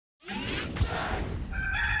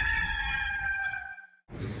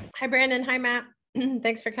Hi, Brandon. Hi, Matt.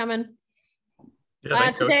 Thanks for coming.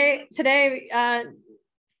 Yeah, thanks, today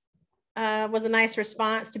was a nice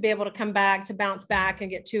response to be able to come back, to bounce back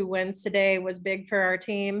and get 2 wins today was big for our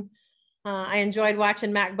team. I enjoyed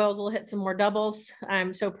watching Mac Bozel hit some more doubles.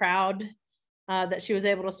 I'm so proud that she was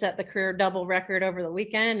able to set the career double record over the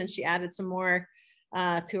weekend, and she added some more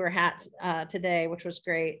to her hat today, which was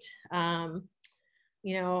great.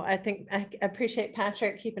 I think I appreciate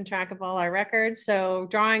Patrick keeping track of all our records. So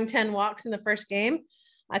drawing 10 walks in the first game,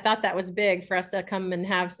 I thought that was big for us to come and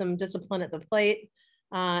have some discipline at the plate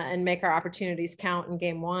and make our opportunities count in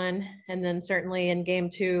game 1. And then certainly in game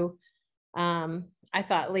 2, I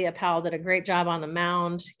thought Leah Powell did a great job on the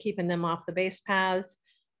mound, keeping them off the base paths.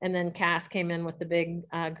 And then Cass came in with the big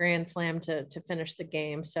grand slam to finish the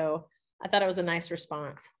game. So I thought it was a nice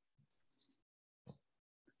response.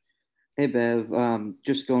 Hey, Bev,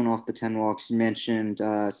 just going off the 10 walks, you mentioned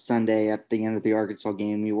Sunday at the end of the Arkansas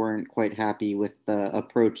game, you weren't quite happy with the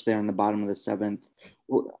approach there in the bottom of the 7th.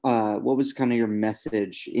 What was kind of your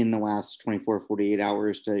message in the last 24, 48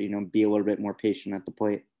 hours to, be a little bit more patient at the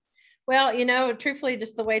plate? Well, truthfully,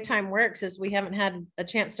 just the way time works is we haven't had a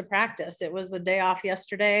chance to practice. It was a day off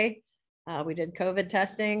yesterday. We did COVID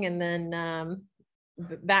testing and then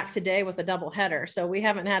back today with a double header. So we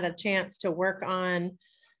haven't had a chance to work on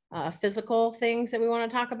physical things that we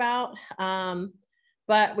want to talk about.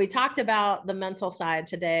 But we talked about the mental side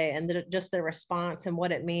today and just the response and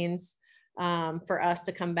what it means for us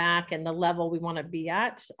to come back and the level we want to be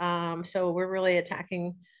at. So we're really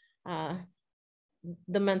attacking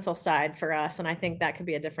the mental side for us. And I think that could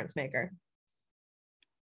be a difference maker.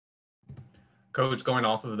 Coach, going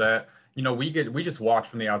off of that, we just watch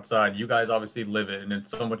from the outside. You guys obviously live it, and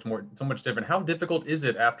it's so much different. How difficult is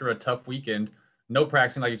it after a tough weekend, no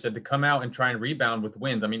practicing, like you said, to come out and try and rebound with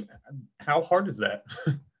wins? I mean, how hard is that?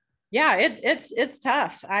 Yeah, it's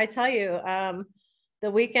tough. I tell you,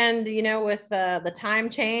 the weekend, with the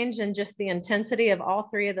time change and just the intensity of all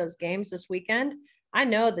 3 of those games this weekend, I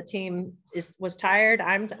know the team was tired.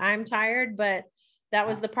 I'm tired, but that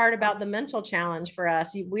was the part about the mental challenge for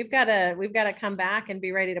us. We've got to come back and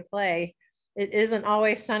be ready to play. It isn't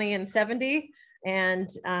always sunny and 70, and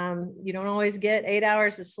you don't always get 8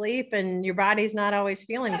 hours of sleep, and your body's not always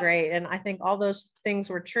feeling great. And I think all those things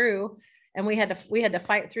were true, and we had to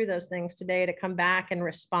fight through those things today to come back and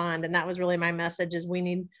respond. And that was really my message: is we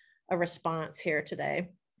need a response here today.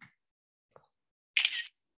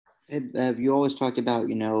 Have you always talked about,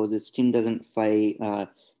 this team doesn't fight,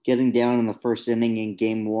 getting down in the first inning in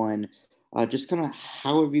game 1? Just kind of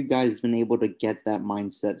how have you guys been able to get that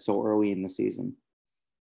mindset so early in the season?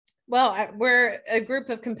 Well, we're a group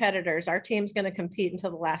of competitors. Our team's going to compete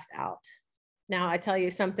until the last out. Now, I tell you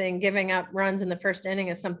something, giving up runs in the first inning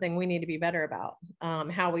is something we need to be better about.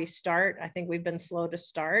 How we start, I think we've been slow to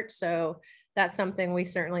start. So that's something we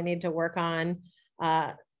certainly need to work on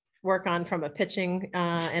from a pitching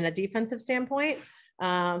and a defensive standpoint.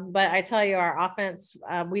 But I tell you, our offense,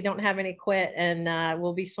 we don't have any quit, and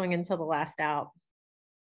we'll be swinging until the last out.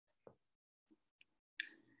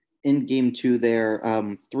 In game 2 there,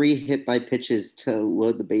 3 hit by pitches to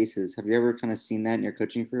load the bases. Have you ever kind of seen that in your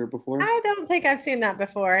coaching career before? I don't think I've seen that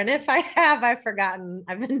before. And if I have, I've forgotten.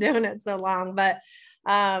 I've been doing it so long, but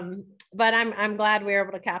I'm glad we were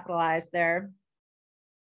able to capitalize there.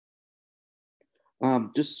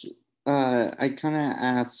 I kind of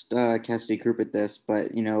asked Cassidy Croup this,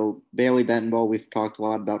 but, Bailey Bentonball, we've talked a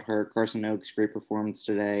lot about her. Carson Oakes, great performance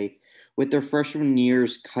today. With their freshman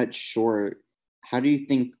years cut short, how do you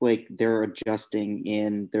think, they're adjusting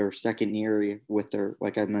in their second year with their,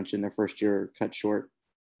 like I mentioned, their first year cut short?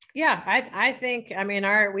 Yeah, I think,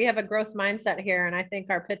 we have a growth mindset here, and I think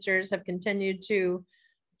our pitchers have continued to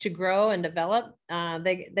grow and develop.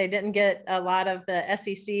 They didn't get a lot of the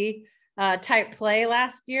SEC type play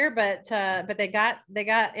last year, but they got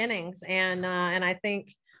innings, and I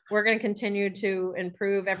think we're going to continue to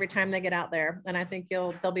improve every time they get out there, and I think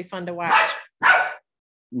they'll be fun to watch.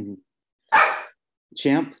 Mm-hmm.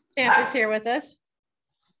 Champ is here with us.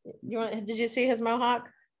 Did you see his mohawk?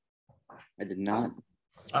 I did not.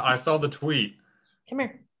 I saw the tweet. Come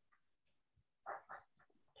here.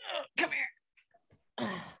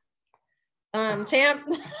 Champ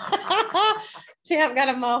Champ got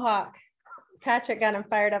a mohawk. Patrick got him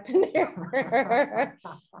fired up in there.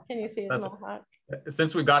 Can you see his mohawk?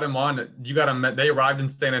 Since we got him on, they arrived in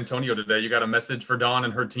San Antonio today. You got a message for Dawn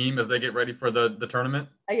and her team as they get ready for the tournament?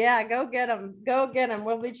 Yeah, go get them. Go get them.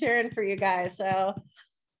 We'll be cheering for you guys. So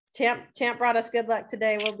Champ brought us good luck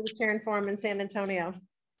today. We'll be cheering for him in San Antonio.